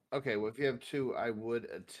had 2. okay, well, if you have two, I would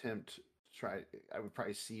attempt to try. I would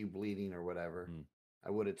probably see you bleeding or whatever. Mm. I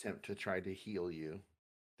would attempt to try to heal you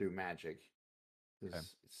through magic.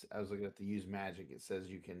 'Cause I was looking at the use magic. It says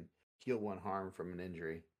you can heal one harm from an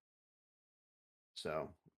injury.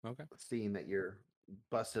 So, Okay. seeing that you're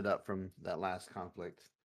busted up from that last conflict,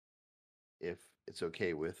 if it's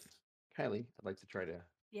okay with Kylie, I'd like to try to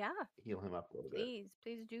Yeah, heal him up a little bit.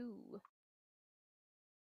 please do.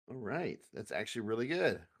 All right, that's actually really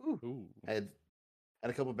good. Whew. Ooh. I had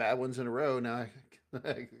a couple bad ones in a row. Now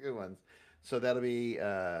I good ones. So that'll be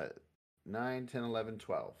 9, 10, 11,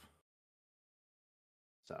 12.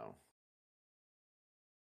 So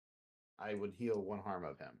I would heal one harm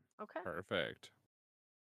of him. Okay. Perfect.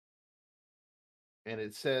 And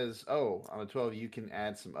it says, oh, on a 12, you can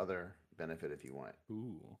add some other benefit if you want.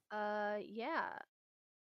 Ooh. Yeah.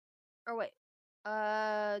 Or wait.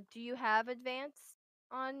 Do you have advance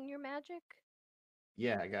on your magic?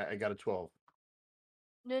 Yeah, I got a 12.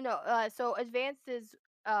 No. So advanced is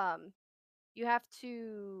you have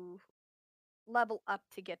to level up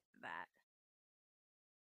to get that.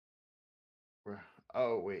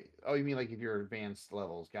 Oh, wait. Oh, you mean like if you're advanced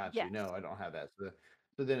levels? Got you. Yes. No, I don't have that.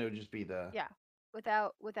 So then it would just be the. Yeah.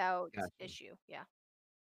 Without Gotcha. issue. Yeah.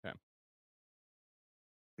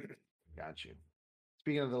 Got you.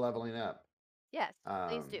 Speaking of the leveling up, Yes.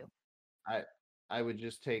 Please do. I would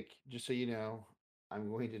just take, just so you know, I'm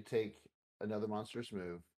going to take another monstrous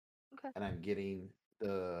move, Okay. and I'm getting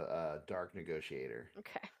the Dark Negotiator.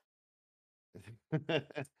 Okay.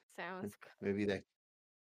 Sounds good. Maybe that.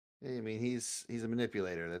 I mean, he's a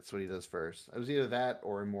manipulator. That's what he does first. It was either that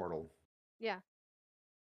or Immortal. Yeah.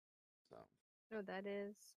 So No, that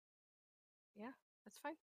is. Yeah, that's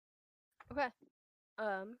fine. Okay.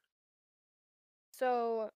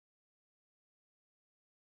 So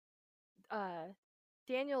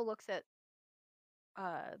Daniel looks at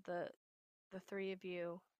the three of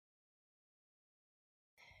you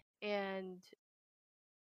and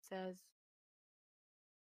says,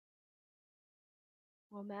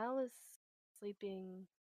 "Well, Mal is sleeping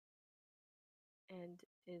and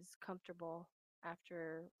is comfortable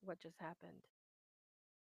after what just happened.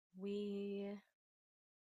 We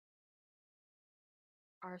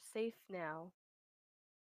are safe now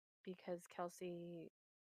because Kelsey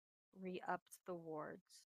re-upped the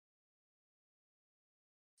wards.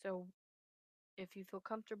 So if you feel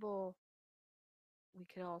comfortable, we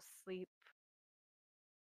can all sleep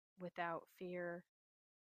without fear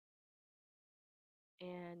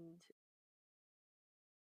and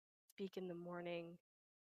speak in the morning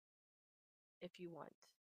if you want.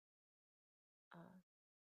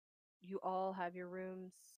 You all have your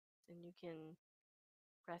rooms and you can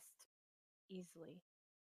rest easily."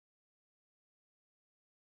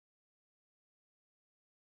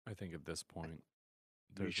 I think at this point,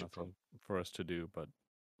 We there's should nothing for us to do but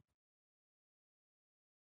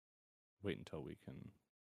wait until we can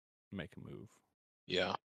make a move.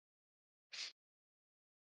 Yeah.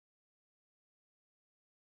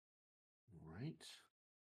 right.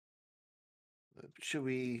 Should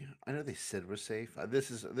we? I know they said we're safe. This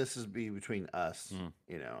is be between us. Mm.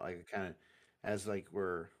 You know, like kind of as like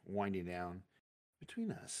we're winding down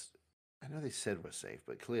between us. I know they said we're safe,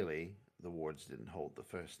 but clearly the wards didn't hold the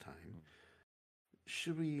first time. Mm.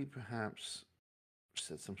 Should we perhaps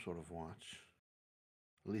set some sort of watch,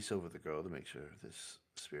 at least over the girl, to make sure this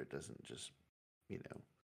spirit doesn't just,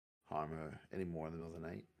 harm her anymore in the middle of the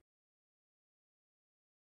night?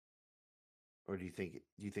 Or do you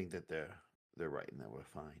think that they're right and that we're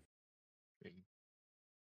fine? I mean,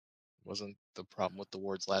 wasn't the problem with the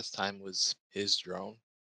wards last time was his drone?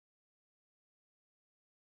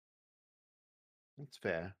 It's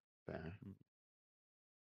fair. Fair.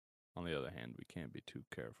 On the other hand, we can't be too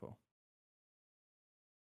careful.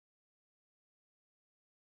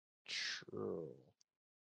 True.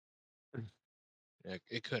 Yeah,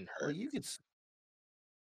 it couldn't Well, hurt. you could.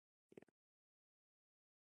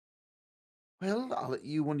 Well, I'll let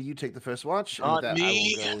you. When do you take the first watch? And with Not that, I will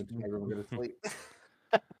me. go into my room and go to sleep.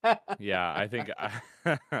 Yeah, I think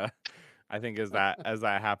I think as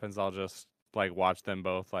that happens, I'll just like watch them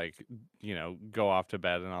both like go off to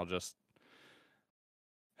bed, and I'll just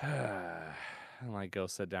and like go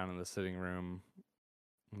sit down in the sitting room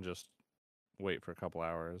and just wait for a couple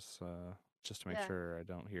hours just to make Yeah. sure I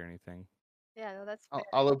don't hear anything. Yeah, no, that's fair.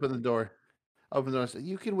 I'll open the door. Open the door and say,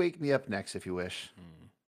 "You can wake me up next if you wish."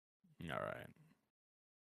 All right.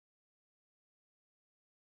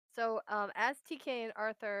 So, as TK and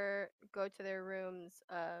Arthur go to their rooms,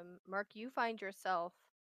 Mark, you find yourself.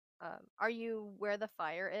 Are you where the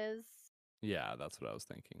fire is? Yeah, that's what I was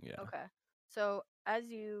thinking. Yeah. Okay. So, as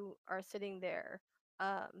you are sitting there,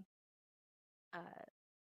 um, uh,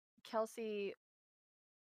 Kelsey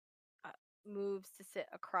uh, moves to sit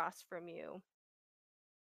across from you,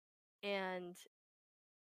 and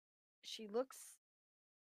she looks.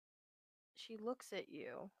 She looks at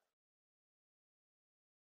you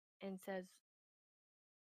and says,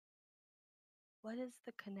 "What is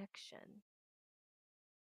the connection?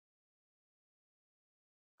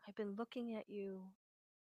 I've been looking at you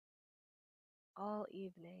all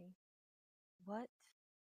evening. What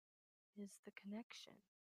is the connection?"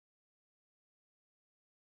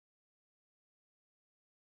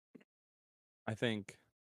 I think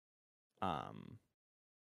um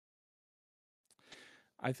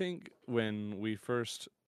I think when we first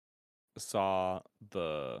saw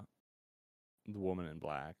the woman in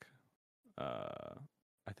black, uh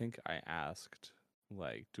I think I asked,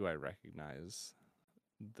 like, do I recognize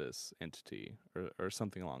this entity, or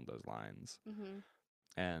something along those lines. Mm-hmm.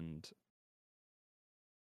 And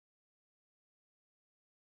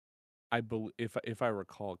if I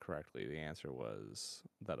recall correctly, the answer was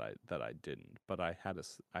that I didn't, but I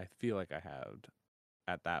feel like I had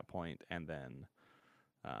at that point, and then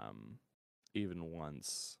even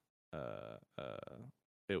once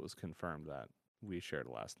it was confirmed that we shared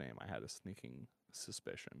a last name, I had a sneaking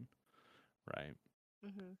suspicion, right?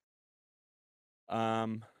 Mm-hmm.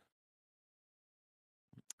 Um,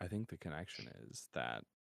 I think the connection is that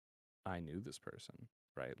I knew this person,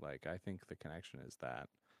 right? Like, I think the connection is that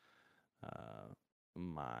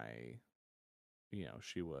my,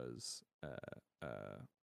 she was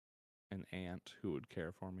an aunt who would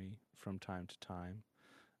care for me from time to time,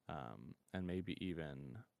 and maybe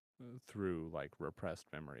even through like repressed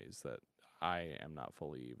memories that I am not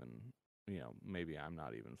fully even, maybe I'm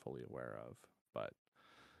not even fully aware of, but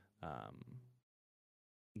um,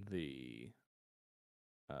 the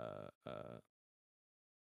uh, uh,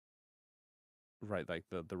 right, like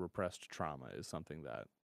the repressed trauma is something that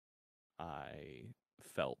I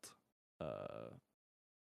felt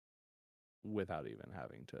without even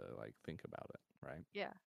having to like think about it, right?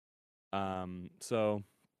 Yeah. So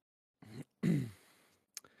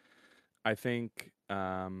I think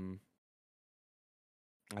I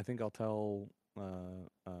think I'll tell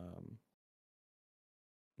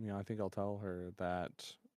I think I'll tell her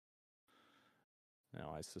that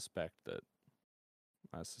I suspect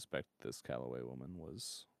this Calloway woman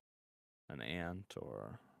was an aunt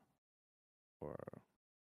or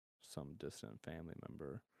some distant family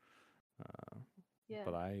member. Uh, Yeah.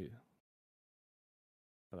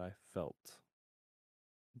 but I felt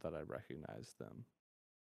that I recognized them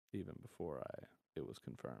even before it was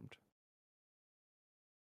confirmed.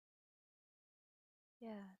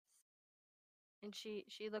 Yes. And she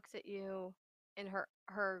looks at you, and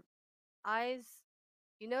her eyes,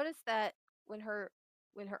 you notice that when her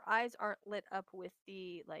eyes aren't lit up with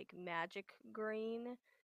the like magic green,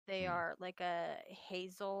 they Hmm. are like a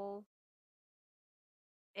hazel,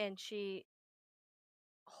 and she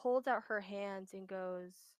holds out her hands and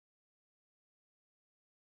goes,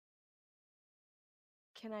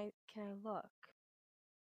 can I look?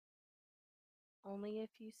 Only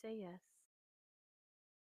if you say yes.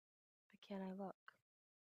 But can I look?"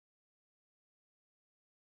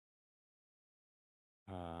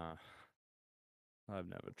 Uh, I've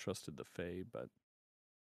never trusted the Fae, but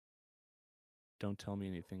don't tell me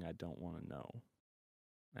anything I don't want to know,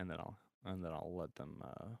 and then I'll let them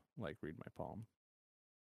like read my palm.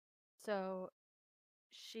 So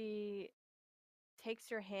she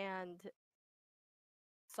takes your hand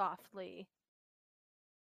softly,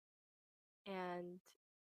 and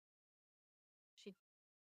she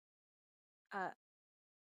uh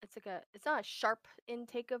it's not a sharp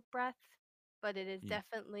intake of breath, but it is Mm.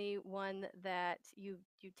 definitely one that you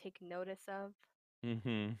take notice of.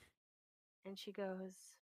 Mm-hmm. And she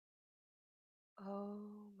goes,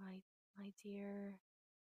 "Oh, my dear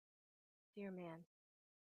man,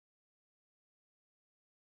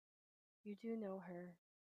 you do know her,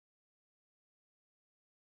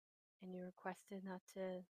 and you requested not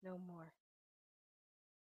to know more.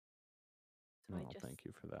 So I Oh, just thank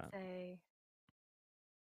you for that. say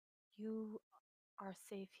you are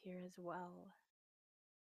safe here as well.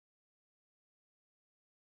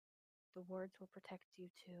 The wards will protect you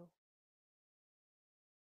too."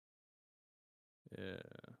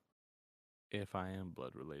 Yeah. If I am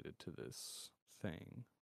blood related to this thing,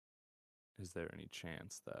 is there any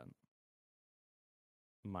chance that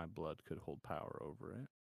my blood could hold power over it?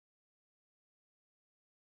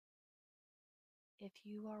 if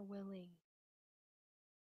you are willing,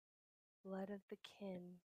 blood of the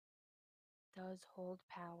kin does hold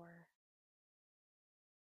power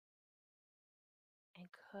and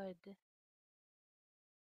could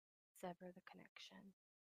sever the connection,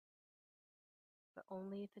 but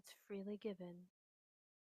only if it's freely given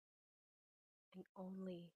and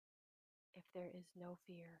only if there is no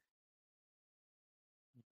fear.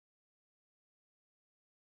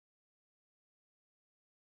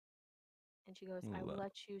 And she goes, I will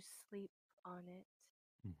let you sleep on it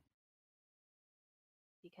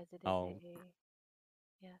because it is I'll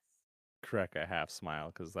yes. correct a half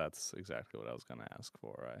smile because that's exactly what I was going to ask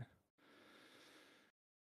for.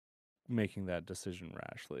 Making that decision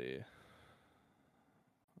rashly,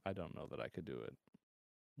 I don't know that I could do it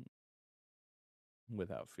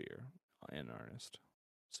without fear in earnest.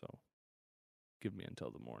 So give me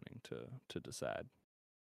until the morning to decide.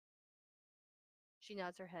 She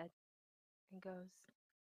nods her head and goes,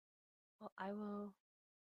 well, I will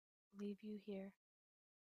leave you here.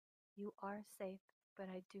 You are safe, but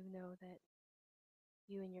I do know that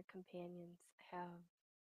you and your companions have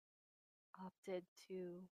opted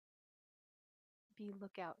to be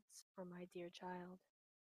lookouts for my dear child,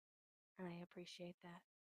 and I appreciate that.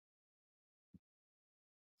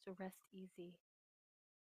 So rest easy.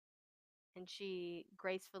 And she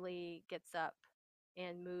gracefully gets up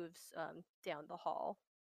and moves down the hall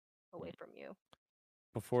away from you.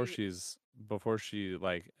 Before So she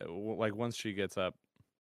like once she gets up,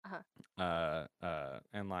 uh-huh.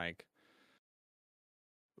 and like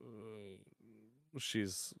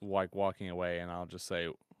she's like walking away, and I'll just say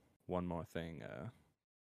one more thing.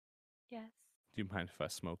 Yes. Do you mind if I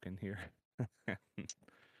smoke in here?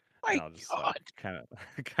 My And I'll just God. like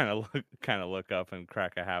kind of look up and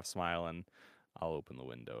crack a half smile, and I'll open the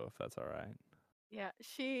window if that's all right. Yeah,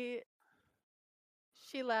 she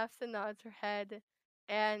laughs and nods her head,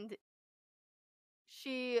 and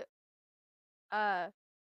she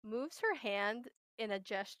moves her hand in a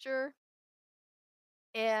gesture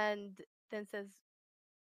and then says,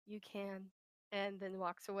 you can, and then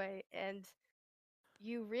walks away. And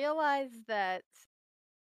you realize that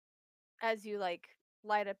as you like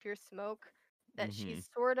light up your smoke, that she's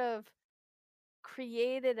sort of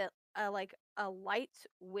created a like a light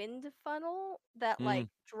wind funnel that like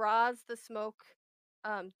draws the smoke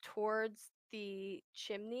towards the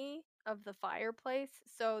chimney of the fireplace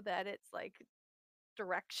so that it's like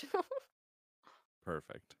directional.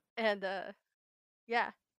 Perfect. And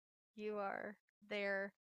yeah, you are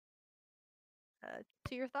there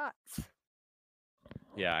to your thoughts.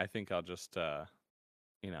 Yeah, I think I'll just I'll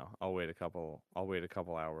wait a couple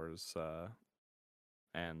hours,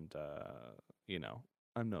 and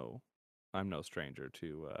I'm no stranger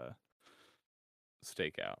to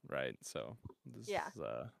stakeout, right? So this Yeah. is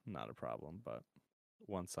not a problem, but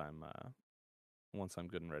once I'm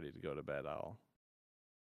good and ready to go to bed, I'll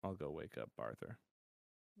go wake up Arthur.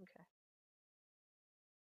 Okay.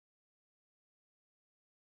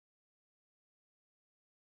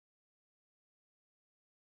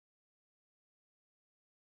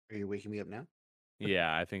 Are you waking me up now?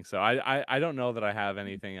 Yeah, I think so. I don't know that I have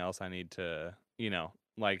anything else I need to,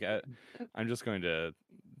 like I'm just going to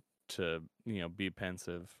be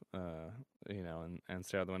pensive, and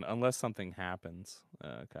stare out the window unless something happens,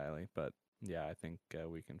 Kylie. But yeah, I think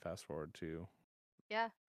we can fast forward to. Yeah.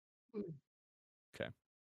 Okay.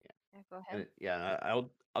 Yeah, go ahead. Yeah,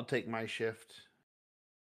 I'll take my shift,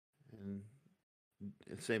 and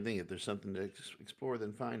same thing. If there's something to explore,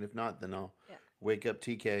 then fine. If not, then I'll Yeah. wake up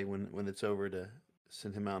TK when it's over to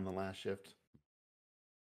send him out on the last shift.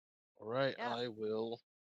 All right, Yeah. I will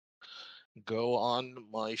go on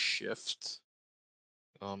my shift.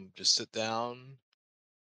 Just sit down,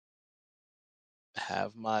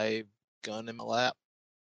 have my gun in my lap.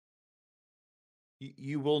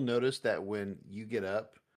 You will notice that when you get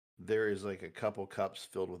up, there is like a couple cups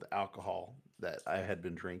filled with alcohol that I had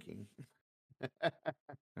been drinking while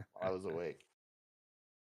I was awake.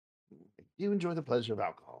 You enjoy the pleasure of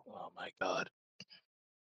alcohol. Oh my God.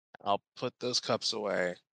 I'll put those cups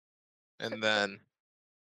away, and then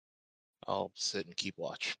I'll sit and keep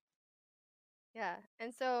watch. Yeah.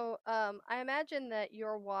 And so I imagine that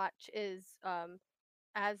your watch is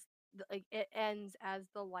as like it ends as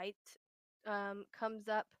the light comes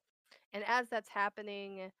up, and as that's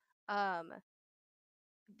happening, um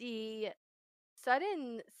the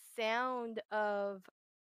sudden sound of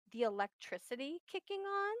the electricity kicking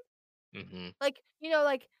on, Mm-hmm. like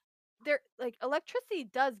like there like electricity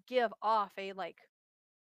does give off a like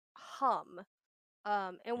hum,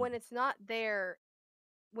 and when it's not there,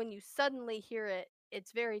 when you suddenly hear it,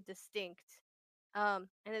 it's very distinct. And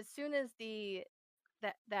as soon as the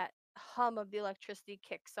that hum of the electricity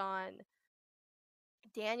kicks on,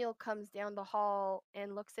 Daniel comes down the hall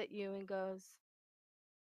and looks at you and goes,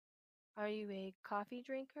 "Are you a coffee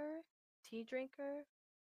drinker? Tea drinker?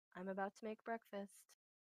 I'm about to make breakfast."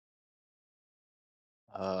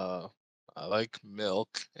 I like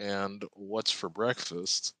milk, and what's for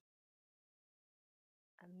breakfast?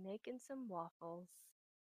 "I'm making some waffles."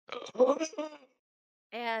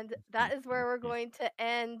 And that is where we're going to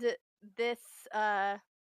end this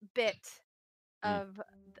bit of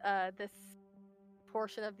this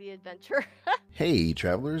portion of the adventure. Hey,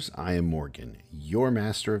 travelers, I am Morgan, your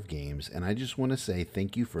master of games, and I just want to say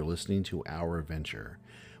thank you for listening to our adventure.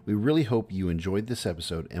 We really hope you enjoyed this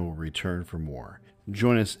episode and will return for more.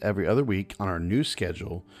 Join us every other week on our new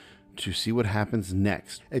schedule to see what happens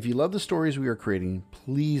next. If you love the stories we are creating,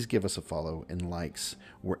 please give us a follow and likes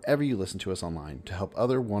wherever you listen to us online to help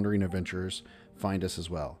other wandering adventurers find us as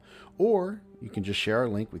well. Or you can just share our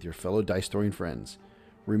link with your fellow dice throwing friends.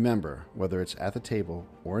 Remember, whether it's at the table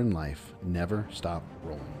or in life, never stop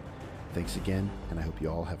rolling. Thanks again, and I hope you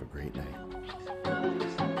all have a great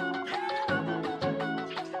night.